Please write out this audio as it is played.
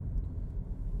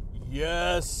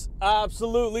Yes,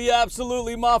 absolutely,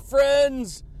 my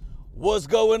friends. What's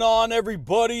going on,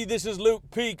 everybody? This is Luke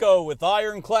Pico with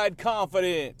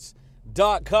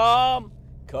IroncladConfidence.com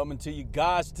coming to you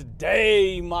guys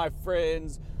today, my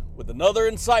friends, with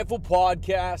another insightful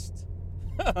podcast.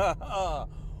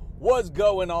 What's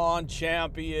going on,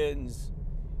 champions?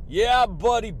 Yeah,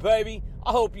 buddy, baby.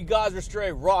 I hope you guys are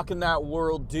straight rocking that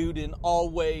world, dude, and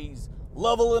always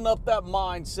leveling up that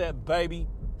mindset, baby.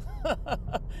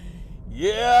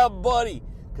 Yeah, buddy,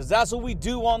 because that's what we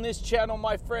do on this channel,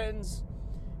 my friends.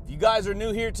 If you guys are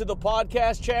new here to the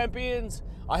podcast, champions,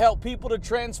 I help people to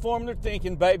transform their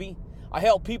thinking, baby. I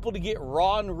help people to get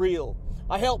raw and real.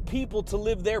 I help people to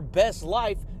live their best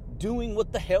life doing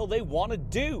what the hell they want to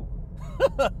do.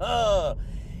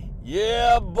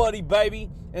 Yeah, buddy, baby.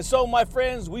 And so, my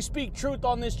friends, we speak truth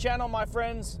on this channel, my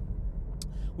friends.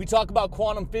 We talk about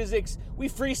quantum physics. We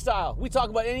freestyle. We talk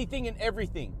about anything and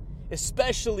everything,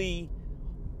 especially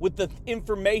with the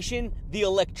information, the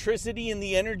electricity, and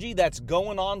the energy that's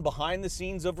going on behind the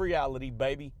scenes of reality,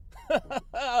 baby.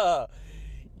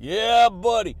 Yeah,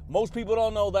 buddy. Most people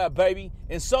don't know that, baby.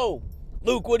 And so,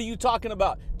 Luke, what are you talking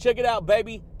about? Check it out,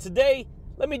 baby. Today,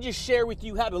 let me just share with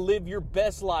you how to live your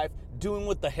best life doing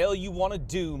what the hell you want to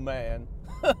do, man.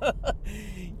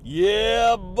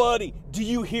 Yeah, buddy. Do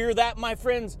you hear that, my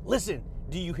friends? Listen,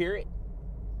 do you hear it?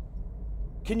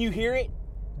 Can you hear it?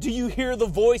 Do you hear the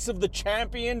voice of the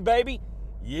champion, baby?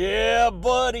 Yeah,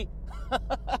 buddy.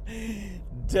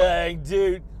 Dang,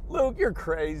 dude. Luke, you're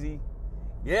crazy.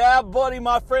 Yeah, buddy,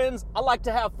 my friends. I like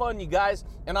to have fun, you guys,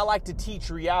 and I like to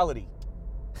teach reality.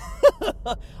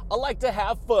 I like to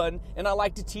have fun, and I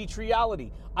like to teach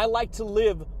reality. I like to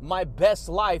live my best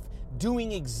life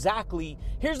doing exactly.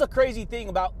 Here's the crazy thing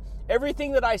about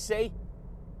everything that I say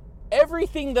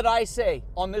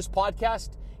on this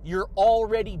podcast, you're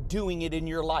already doing it in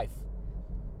your life.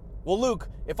 Well, Luke,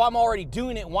 if I'm already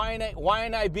doing it, why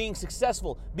ain't I being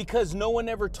successful? Because no one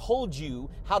ever told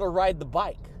you how to ride the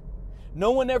bike.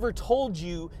 No one ever told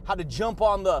you how to jump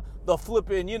on the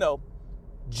flipping,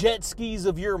 jet skis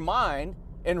of your mind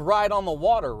and ride on the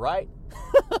water, right?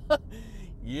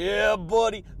 Yeah,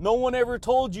 buddy. No one ever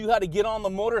told you how to get on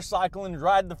the motorcycle and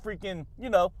ride the freaking,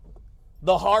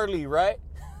 the Harley, right?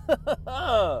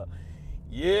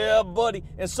 Yeah, buddy.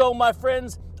 And so, my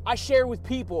friends, I share with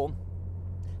people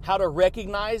how to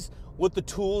recognize what the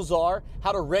tools are,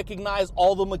 how to recognize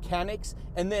all the mechanics,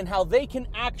 and then how they can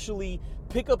actually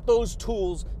pick up those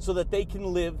tools so that they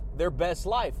can live their best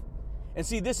life. And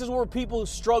see, this is where people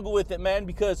struggle with it, man,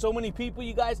 because so many people,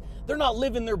 you guys, they're not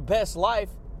living their best life.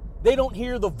 They don't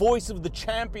hear the voice of the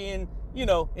champion,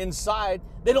 inside.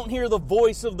 They don't hear the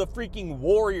voice of the freaking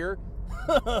warrior.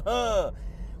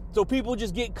 So people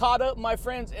just get caught up, my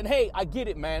friends. And hey, I get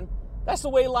it, man. That's the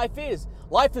way life is.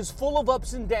 Life is full of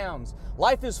ups and downs.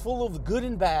 Life is full of good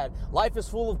and bad. Life is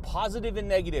full of positive and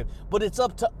negative. But it's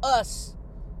up to us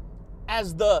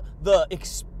as the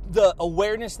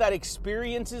awareness that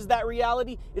experiences that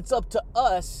reality. It's up to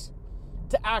us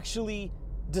to actually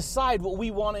decide what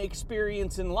we want to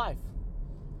experience in life.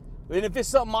 And if it's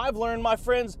something I've learned, my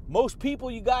friends, most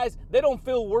people, you guys, they don't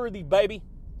feel worthy, baby.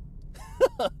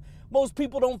 Most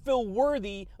people don't feel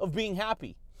worthy of being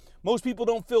happy. Most people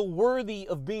don't feel worthy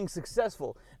of being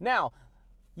successful. Now,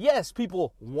 yes,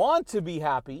 people want to be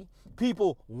happy.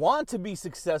 People want to be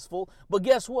successful. But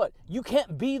guess what? You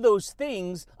can't be those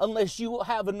things unless you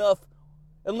have enough,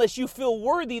 unless you feel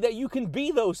worthy that you can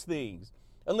be those things.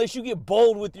 Unless you get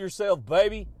bold with yourself,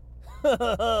 baby.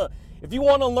 If you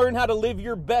want to learn how to live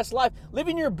your best life,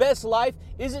 living your best life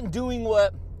is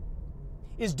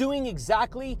doing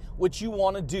exactly what you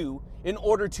want to do in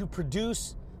order to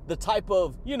produce the type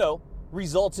of,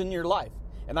 results in your life.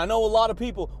 And I know a lot of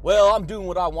people, well, I'm doing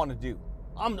what I want to do.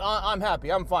 I'm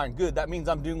happy. I'm fine. Good. That means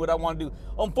I'm doing what I want to do.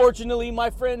 Unfortunately, my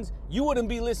friends, you wouldn't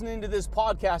be listening to this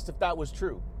podcast if that was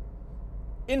true.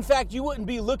 In fact, you wouldn't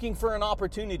be looking for an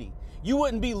opportunity. You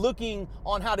wouldn't be looking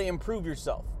on how to improve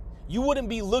yourself. You wouldn't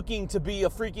be looking to be a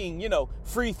freaking,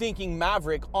 free-thinking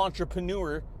maverick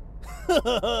entrepreneur.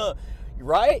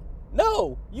 Right?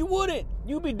 No, you wouldn't.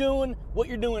 You'd be doing what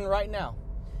you're doing right now.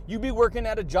 You'd be working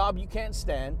at a job you can't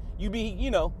stand. You'd be,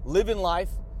 living life,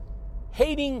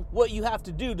 hating what you have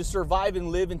to do to survive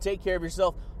and live and take care of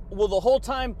yourself. Well, the whole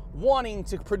time wanting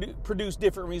to produce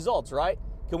different results, right?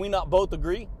 Can we not both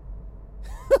agree?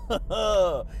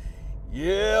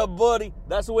 Yeah, buddy.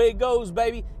 That's the way it goes,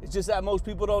 baby. It's just that most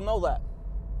people don't know that.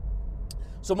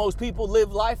 So most people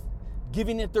live life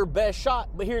giving it their best shot.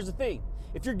 But here's the thing.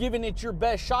 If you're giving it your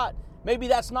best shot, maybe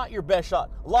that's not your best shot.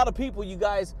 A lot of people, you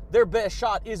guys, their best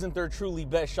shot isn't their truly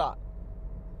best shot.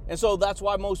 And so that's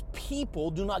why most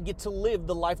people do not get to live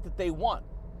the life that they want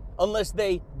unless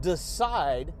they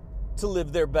decide to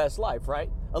live their best life,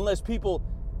 right? Unless people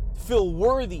feel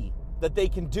worthy that they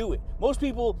can do it. Most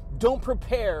people don't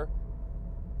prepare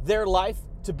their life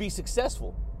to be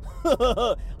successful.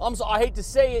 I hate to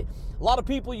say it. A lot of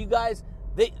people, you guys,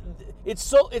 it's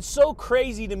so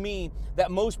crazy to me that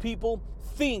most people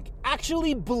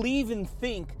actually believe and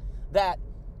think that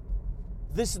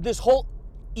this whole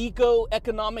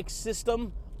economic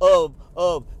system of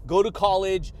go to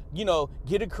college,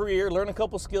 get a career, learn a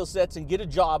couple skill sets, and get a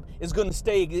job is going to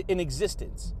stay in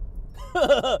existence.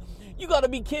 You got to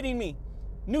be kidding me.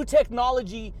 New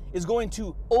technology is going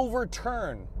to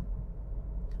overturn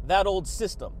that old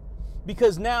system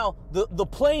because now the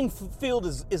playing field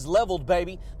is leveled,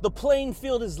 baby. The playing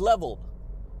field is leveled.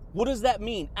 What does that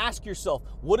mean? Ask yourself,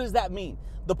 what does that mean?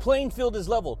 The playing field is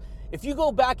leveled. If you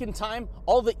go back in time,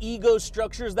 all the ego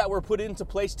structures that were put into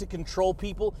place to control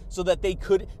people so that they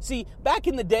could... See, back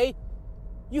in the day,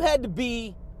 you had to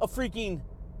be a freaking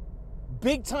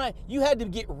big time... You had to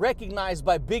get recognized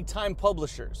by big time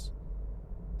publishers.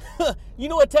 You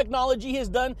know what technology has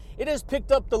done? It has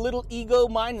picked up the little ego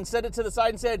mind and set it to the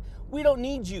side and said, we don't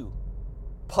need you,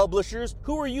 publishers.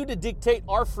 Who are you to dictate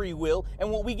our free will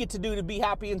and what we get to do to be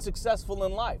happy and successful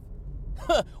in life?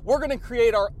 We're going to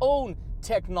create our own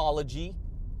technology,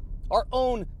 our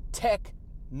own tech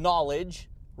knowledge,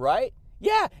 right?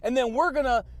 Yeah, and then we're going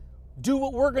to do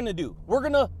what we're going to do. We're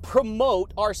going to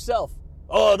promote ourselves.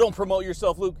 Oh, don't promote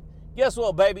yourself, Luke. Guess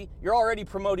what, baby? You're already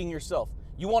promoting yourself.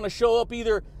 You want to show up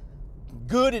either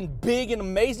good and big and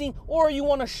amazing, or you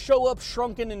want to show up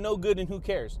shrunken and no good and who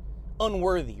cares?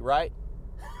 Unworthy, right?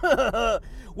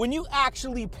 When you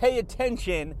actually pay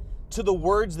attention to the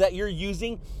words that you're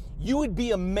using, you would be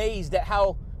amazed at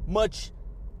how much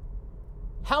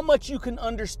you can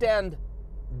understand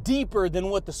deeper than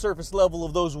what the surface level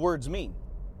of those words mean.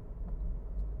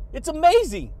 It's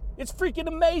amazing. It's freaking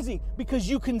amazing because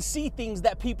you can see things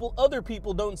that other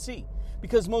people don't see.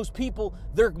 Because most people,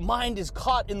 their mind is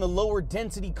caught in the lower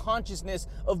density consciousness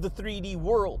of the 3D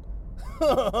world.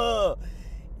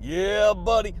 Yeah,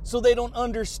 buddy. So they don't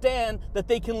understand that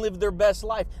they can live their best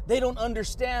life. They don't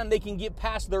understand they can get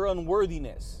past their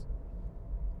unworthiness.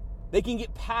 They can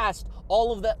get past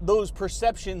all of those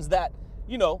perceptions that,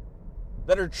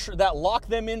 that lock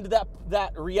them into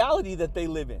that reality that they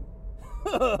live in.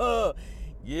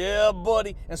 Yeah,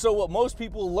 buddy. And so what most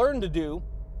people learn to do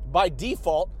by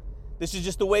default, this is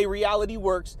just the way reality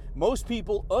works. Most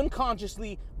people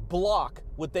unconsciously block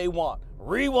what they want.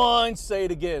 Rewind, say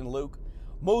it again, Luke.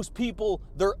 Most people,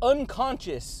 they're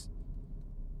unconscious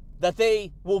that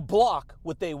they will block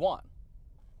what they want.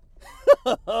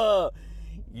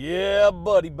 Yeah,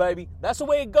 buddy, baby. That's the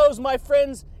way it goes, my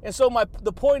friends. And so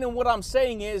the point in what I'm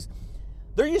saying is,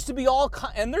 there used to be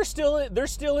and they're still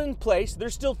in place.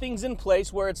 There's still things in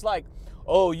place where it's like,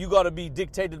 oh, you got to be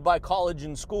dictated by college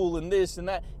and school and this and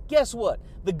that. Guess what?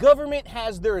 The government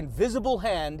has their invisible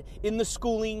hand in the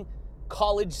schooling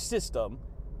college system,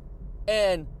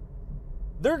 and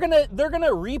they're gonna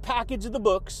repackage the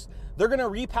books. They're gonna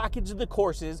repackage the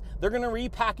courses. They're gonna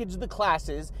repackage the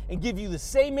classes and give you the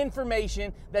same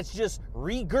information that's just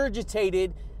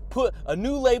regurgitated, put a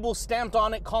new label stamped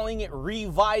on it, calling it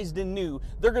revised and new.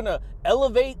 They're gonna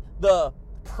elevate the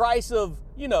price of,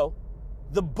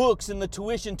 the books and the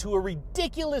tuition to a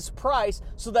ridiculous price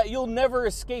so that you'll never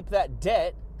escape that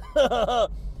debt.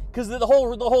 Because the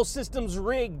whole system's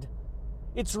rigged.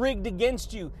 It's rigged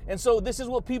against you. And so this is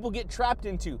what people get trapped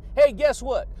into. Hey, guess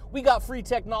what? We got free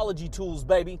technology tools,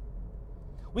 baby.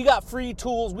 We got free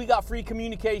tools. We got free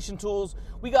communication tools.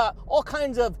 We got all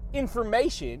kinds of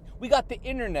information. We got the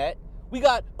internet. We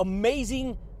got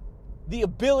the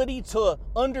ability to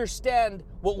understand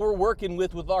what we're working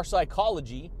with our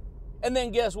psychology. And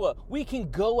then guess what? We can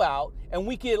go out and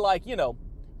we can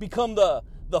become the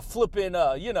flipping,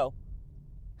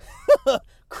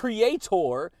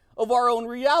 creator of our own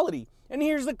reality. And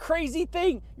here's the crazy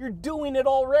thing. You're doing it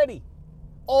already.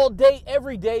 All day,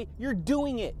 every day, you're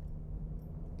doing it.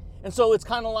 And so it's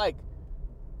kind of like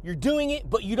you're doing it,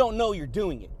 but you don't know you're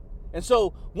doing it. And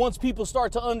so once people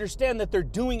start to understand that they're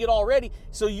doing it already,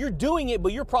 so you're doing it,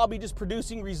 but you're probably just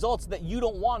producing results that you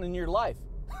don't want in your life.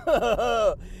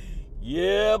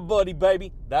 Yeah, buddy,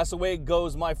 baby. That's the way it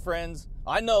goes, my friends.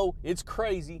 I know, it's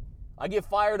crazy. I get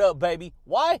fired up, baby.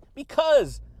 Why?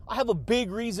 Because I have a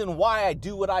big reason why I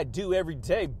do what I do every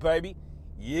day, baby.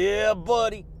 Yeah,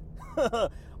 buddy.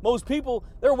 Most people,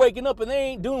 they're waking up and they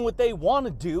ain't doing what they want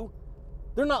to do.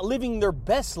 They're not living their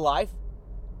best life.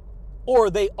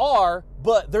 Or they are,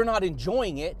 but they're not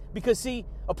enjoying it. Because, see,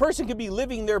 a person could be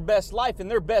living their best life, and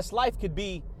their best life could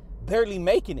be barely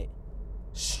making it,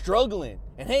 struggling.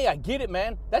 And hey, I get it,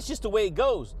 man. That's just the way it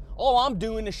goes. All I'm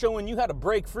doing is showing you how to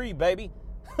break free, baby.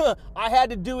 I had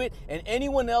to do it, and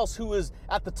anyone else who was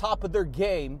at the top of their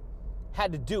game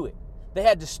had to do it. They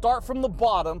had to start from the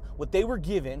bottom, what they were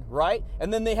given, right?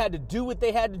 And then they had to do what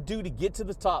they had to do to get to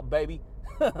the top, baby.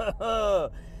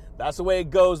 That's the way it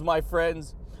goes, my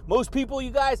friends. Most people,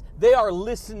 you guys, they are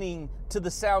listening to the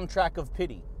soundtrack of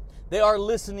pity. They are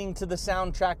listening to the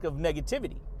soundtrack of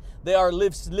negativity. They are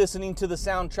listening to the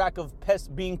soundtrack of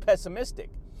being pessimistic.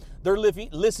 They're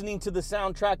listening to the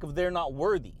soundtrack of they're not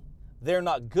worthy. They're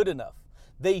not good enough.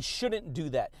 They shouldn't do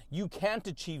that. You can't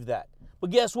achieve that.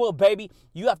 But guess what, baby?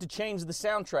 You have to change the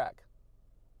soundtrack.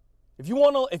 If you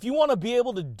want to be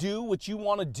able to do what you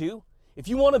want to do, if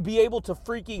you want to be able to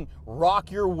freaking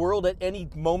rock your world at any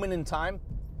moment in time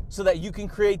so that you can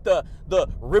create the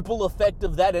ripple effect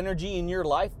of that energy in your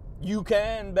life, you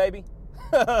can, baby.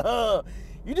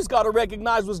 You just got to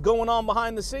recognize what's going on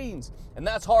behind the scenes. And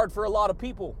that's hard for a lot of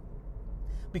people.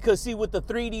 Because see what the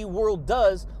 3D world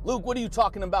does. Luke, what are you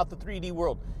talking about the 3D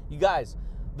world? You guys,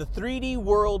 the 3D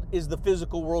world is the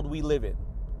physical world we live in.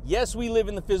 Yes, we live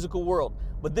in the physical world,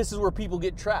 but this is where people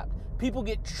get trapped. People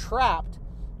get trapped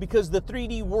because the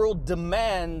 3D world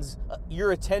demands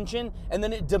your attention, and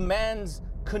then it demands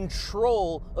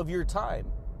control of your time.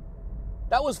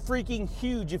 That was freaking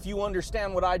huge if you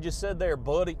understand what I just said there,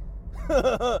 buddy.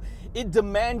 It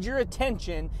demands your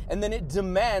attention, and then it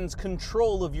demands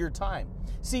control of your time.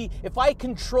 See, if I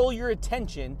control your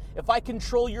attention, if I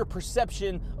control your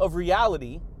perception of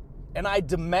reality, and I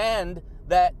demand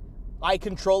that I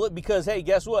control it because, hey,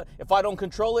 guess what? If I don't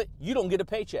control it, you don't get a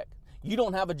paycheck. You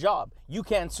don't have a job. You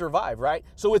can't survive, right?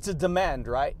 So it's a demand,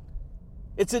 right?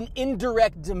 It's an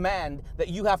indirect demand that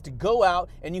you have to go out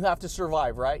and you have to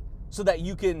survive, right? So that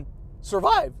you can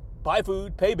survive, buy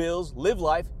food, pay bills, live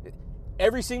life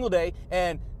every single day,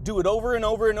 and do it over and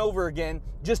over and over again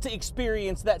just to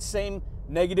experience that same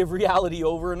negative reality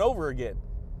over and over again.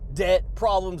 Debt,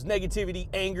 problems, negativity,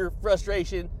 anger,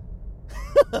 frustration.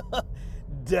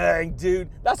 Dang, dude.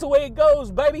 That's the way it goes,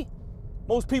 baby.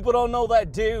 Most people don't know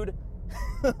that, dude.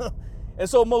 And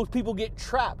so most people get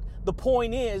trapped. The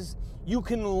point is, you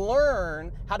can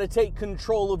learn how to take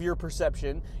control of your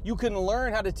perception. You can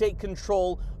learn how to take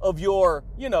control of your,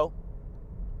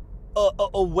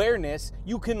 awareness.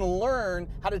 You can learn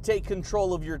how to take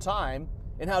control of your time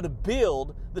and how to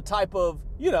build the type of,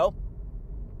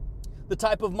 the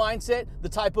type of mindset, the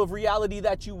type of reality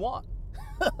that you want.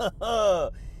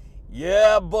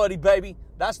 Yeah, buddy, baby.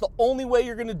 That's the only way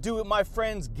you're going to do it, my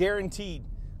friends, guaranteed.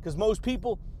 Because most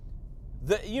people,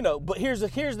 but here's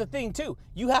the thing too.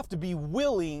 You have to be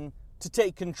willing to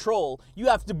take control. You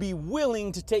have to be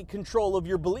willing to take control of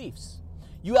your beliefs.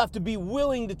 You have to be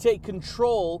willing to take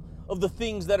control of the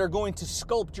things that are going to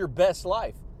sculpt your best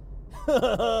life.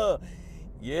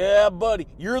 Yeah, buddy.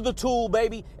 You're the tool,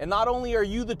 baby. And not only are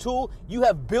you the tool, you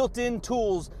have built-in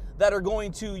tools that are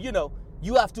going to,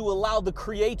 you have to allow the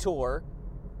creator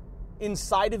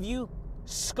inside of you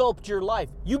sculpt your life.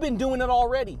 You've been doing it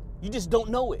already. You just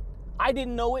don't know it. I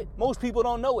didn't know it. Most people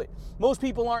don't know it. Most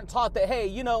people aren't taught that, hey,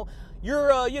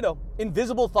 your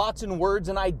invisible thoughts and words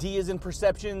and ideas and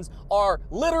perceptions are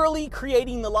literally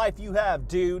creating the life you have,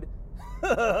 dude.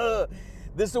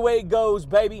 This is the way it goes,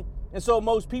 baby. And so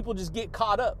most people just get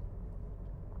caught up.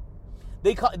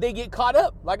 They get caught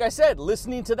up, like I said,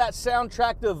 listening to that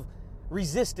soundtrack of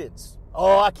resistance.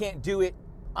 Oh, I can't do it.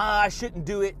 I shouldn't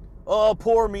do it. Oh,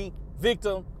 poor me,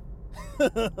 victim.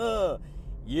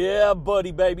 Yeah,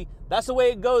 buddy, baby. That's the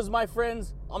way it goes, my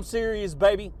friends. I'm serious,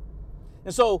 baby.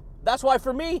 And so that's why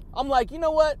for me, I'm like, you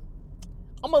know what?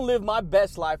 I'm going to live my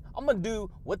best life. I'm going to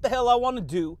do what the hell I want to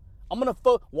do.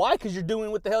 Why? Because you're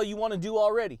doing what the hell you want to do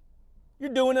already.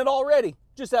 You're doing it already.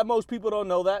 Just that most people don't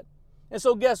know that. And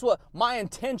so guess what? My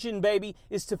intention, baby,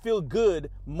 is to feel good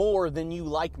more than you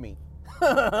like me.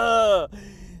 Dang.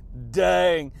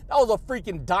 That was a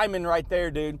freaking diamond right there,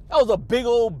 dude. That was a big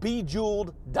old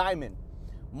bejeweled diamond.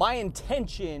 My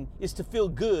intention is to feel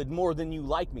good more than you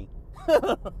like me.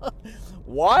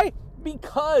 Why?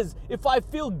 Because if I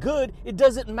feel good, it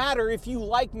doesn't matter if you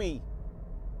like me.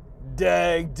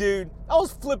 Dang, dude. That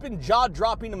was flipping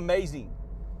jaw-dropping amazing.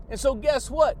 And so guess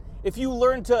what? If you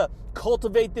learn to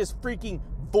cultivate this freaking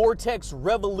vortex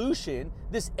revolution,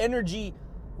 this energy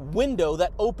window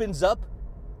that opens up,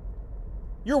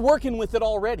 you're working with it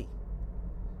already.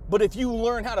 But if you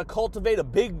learn how to cultivate a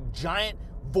big, giant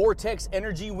vortex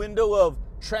energy window of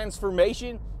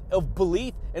transformation, of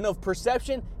belief, and of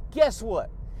perception, guess what?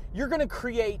 You're going to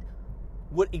create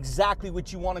exactly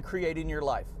what you want to create in your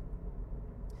life.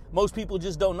 Most people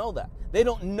just don't know that. They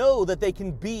don't know that they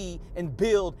can be and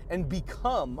build and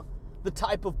become the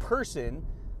type of person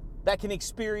that can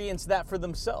experience that for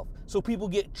themselves. So people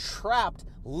get trapped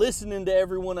listening to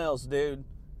everyone else, dude.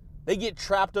 They get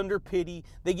trapped under pity.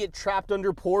 They get trapped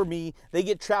under poor me. They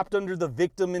get trapped under the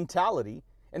victim mentality.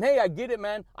 And hey, I get it,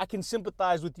 man. I can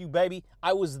sympathize with you, baby.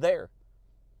 I was there.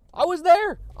 I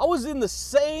was in the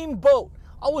same boat.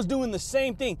 I was doing the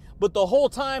same thing. But the whole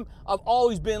time, I've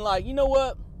always been like, you know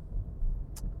what?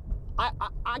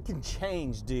 I can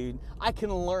change, dude. I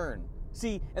can learn.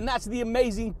 See, and that's the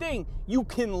amazing thing. You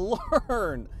can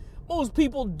learn. Most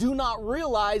people do not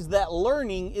realize that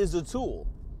learning is a tool.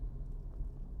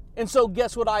 And so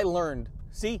guess what I learned?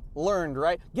 See, learned,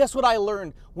 right? Guess what I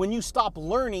learned? When you stop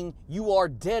learning, you are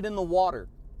dead in the water.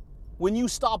 When you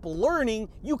stop learning,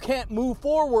 you can't move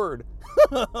forward.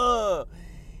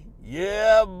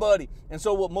 Yeah, buddy. And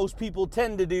so what most people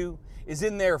tend to do is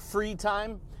in their free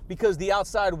time, because the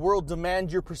outside world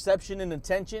demands your perception and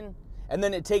attention, and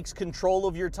then it takes control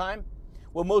of your time.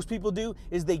 What most people do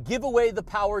is they give away the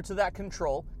power to that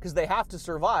control because they have to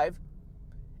survive.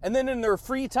 And then in their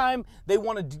free time, they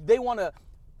want to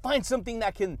find something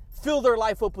that can fill their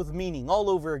life up with meaning all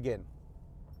over again.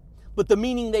 But the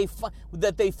meaning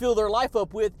that they fill their life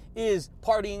up with is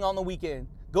partying on the weekend,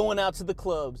 going out to the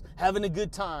clubs, having a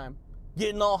good time,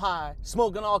 getting all high,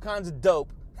 smoking all kinds of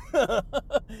dope.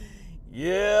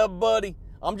 Yeah, buddy.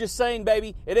 I'm just saying,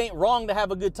 baby, it ain't wrong to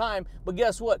have a good time, but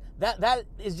guess what? That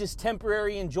is just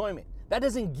temporary enjoyment. That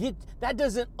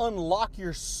doesn't unlock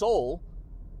your soul.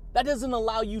 That doesn't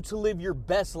allow you to live your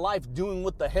best life doing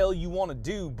what the hell you want to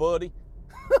do, buddy.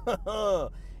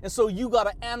 And so you got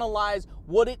to analyze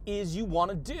what it is you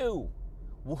want to do,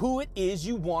 who it is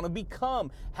you want to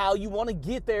become, how you want to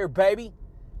get there, baby.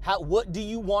 What do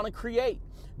you want to create?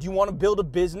 Do you want to build a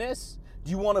business?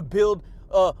 Do you want to build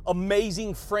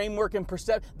amazing framework and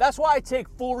perception? That's why I take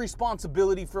full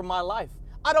responsibility for my life.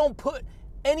 I don't put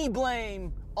any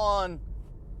blame on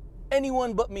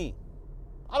anyone but me.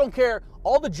 I don't care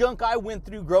all the junk I went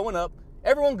through growing up.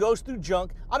 Everyone goes through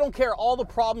junk. I don't care all the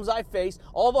problems I face,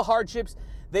 all the hardships.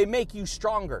 They make you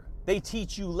stronger. They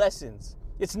teach you lessons.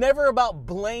 It's never about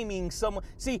blaming someone.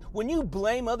 See, when you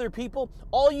blame other people,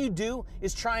 all you do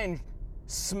is try and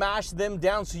smash them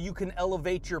down so you can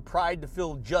elevate your pride to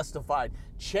feel justified.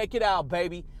 Check it out,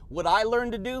 baby. What I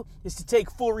learned to do is to take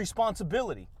full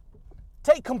responsibility.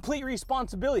 Take complete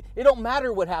responsibility. It don't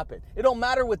matter what happened. It don't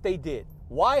matter what they did.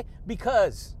 Why?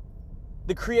 Because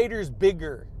the Creator's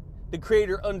bigger. The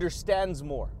Creator understands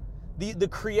more. The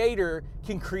Creator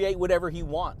can create whatever He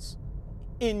wants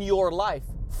in your life,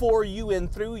 for you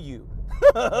and through you.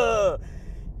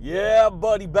 Yeah,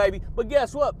 buddy, baby. But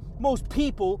guess what? Most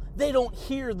people, they don't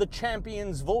hear the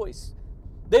champion's voice.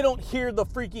 They don't hear the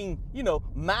freaking,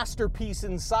 masterpiece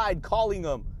inside calling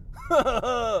them.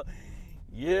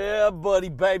 Yeah, buddy,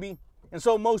 baby. And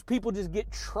so most people just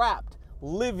get trapped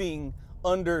living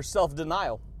under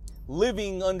self-denial,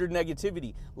 living under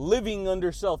negativity, living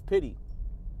under self-pity.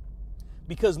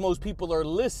 Because most people are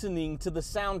listening to the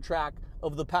soundtrack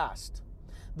of the past.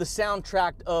 The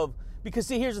soundtrack of, because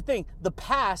see, here's the thing, the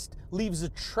past leaves a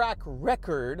track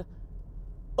record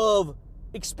of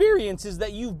experiences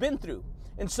that you've been through.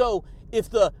 And so if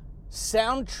the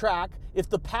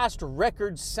past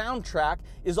record soundtrack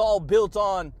is all built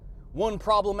on one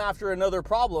problem after another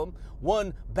problem,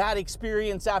 one bad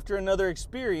experience after another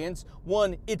experience,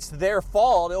 one it's their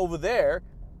fault over there,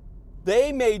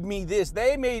 they made me this,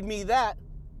 they made me that,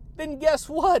 then guess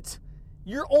what?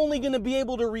 You're only going to be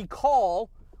able to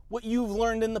recall what you've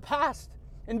learned in the past.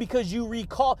 And because you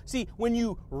recall, see, when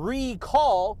you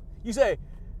recall, you say,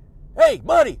 hey,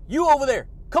 buddy, you over there,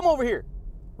 come over here.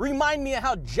 Remind me of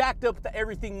how jacked up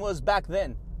everything was back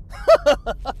then.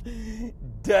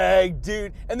 Dang,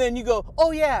 dude. And then you go,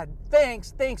 oh yeah,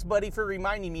 thanks, buddy, for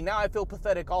reminding me. Now I feel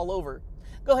pathetic all over.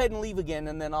 Go ahead and leave again,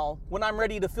 and then when I'm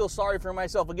ready to feel sorry for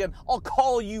myself again, I'll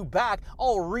call you back.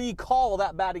 I'll recall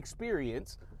that bad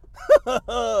experience.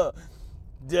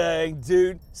 Dang,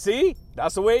 dude. See?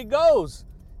 That's the way it goes.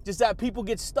 Just that people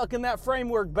get stuck in that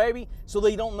framework, baby, so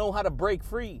they don't know how to break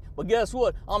free. But guess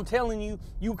what? I'm telling you,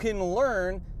 you can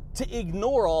learn to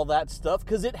ignore all that stuff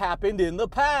because it happened in the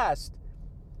past.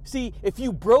 See, if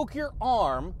you broke your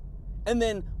arm and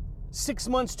then 6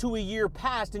 months to a year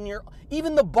passed and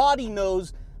even the body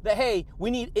knows that, hey,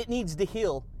 it needs to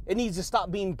heal. It needs to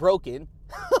stop being broken.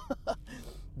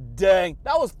 Dang,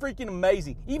 that was freaking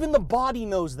amazing. Even the body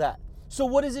knows that. So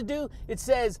what does it do? It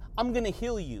says, I'm going to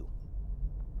heal you.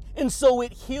 And so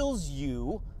it heals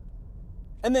you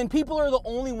And then people are the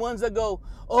only ones that go,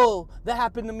 oh, that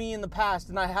happened to me in the past,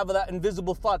 and I have that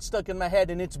invisible thought stuck in my head,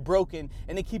 and it's broken,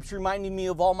 and it keeps reminding me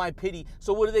of all my pity.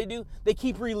 So what do? They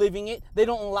keep reliving it. They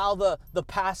don't allow the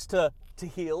past to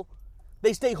heal.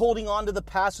 They stay holding on to the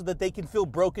past so that they can feel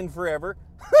broken forever.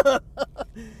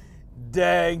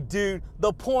 Dang, dude.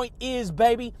 The point is,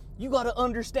 baby, you got to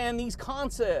understand these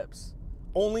concepts.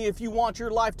 Only if you want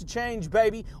your life to change,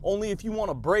 baby. Only if you want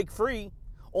to break free.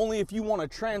 Only if you want to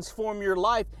transform your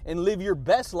life and live your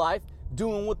best life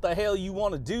doing what the hell you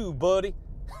want to do, buddy.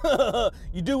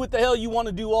 You do what the hell you want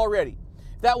to do already.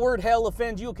 If that word hell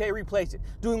offends you, okay, replace it.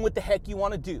 Doing what the heck you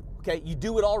want to do, okay? You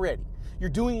do it already. You're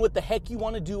doing what the heck you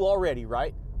want to do already,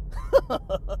 right?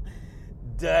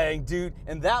 Dang, dude.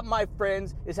 And that, my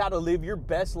friends, is how to live your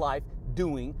best life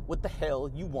doing what the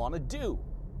hell you want to do.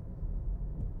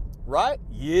 Right?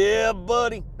 Yeah,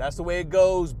 buddy. That's the way it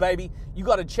goes, baby. You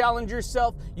got to challenge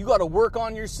yourself. You got to work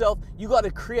on yourself. You got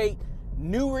to create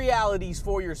new realities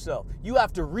for yourself. You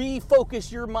have to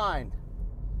refocus your mind.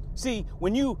 See,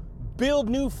 when you build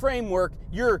new framework,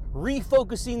 you're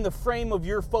refocusing the frame of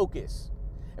your focus.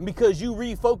 And because you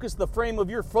refocus the frame of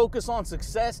your focus on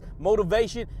success,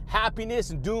 motivation, happiness,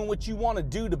 and doing what you want to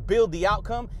do to build the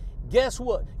outcome, guess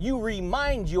what? You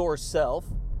remind yourself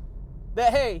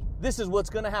that, hey, this is what's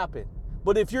going to happen.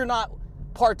 But if you're not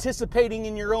participating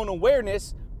in your own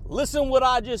awareness, listen what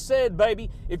I just said, baby.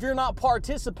 If you're not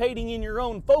participating in your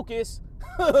own focus,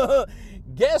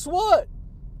 guess what?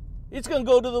 It's going to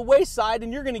go to the wayside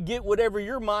and you're going to get whatever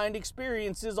your mind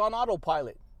experiences on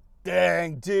autopilot.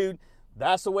 Dang, dude.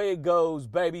 That's the way it goes,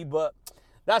 baby. But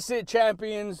that's it,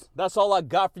 champions. That's all I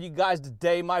got for you guys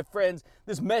today, my friends.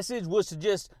 This message was to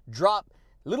just drop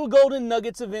little golden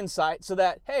nuggets of insight so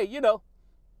that, hey, you know,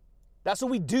 that's what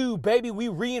we do, baby. We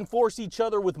reinforce each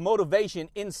other with motivation,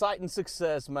 insight, and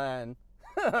success, man.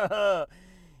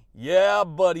 Yeah,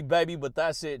 buddy, baby. But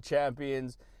that's it,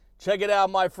 champions. Check it out,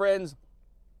 my friends.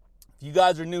 If you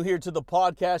guys are new here to the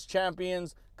podcast,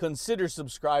 champions, consider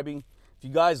subscribing. If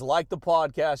you guys like the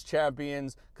podcast,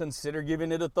 champions, consider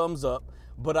giving it a thumbs up.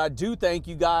 But I do thank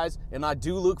you guys, and I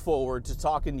do look forward to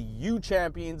talking to you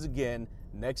champions again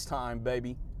next time,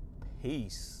 baby.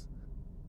 Peace.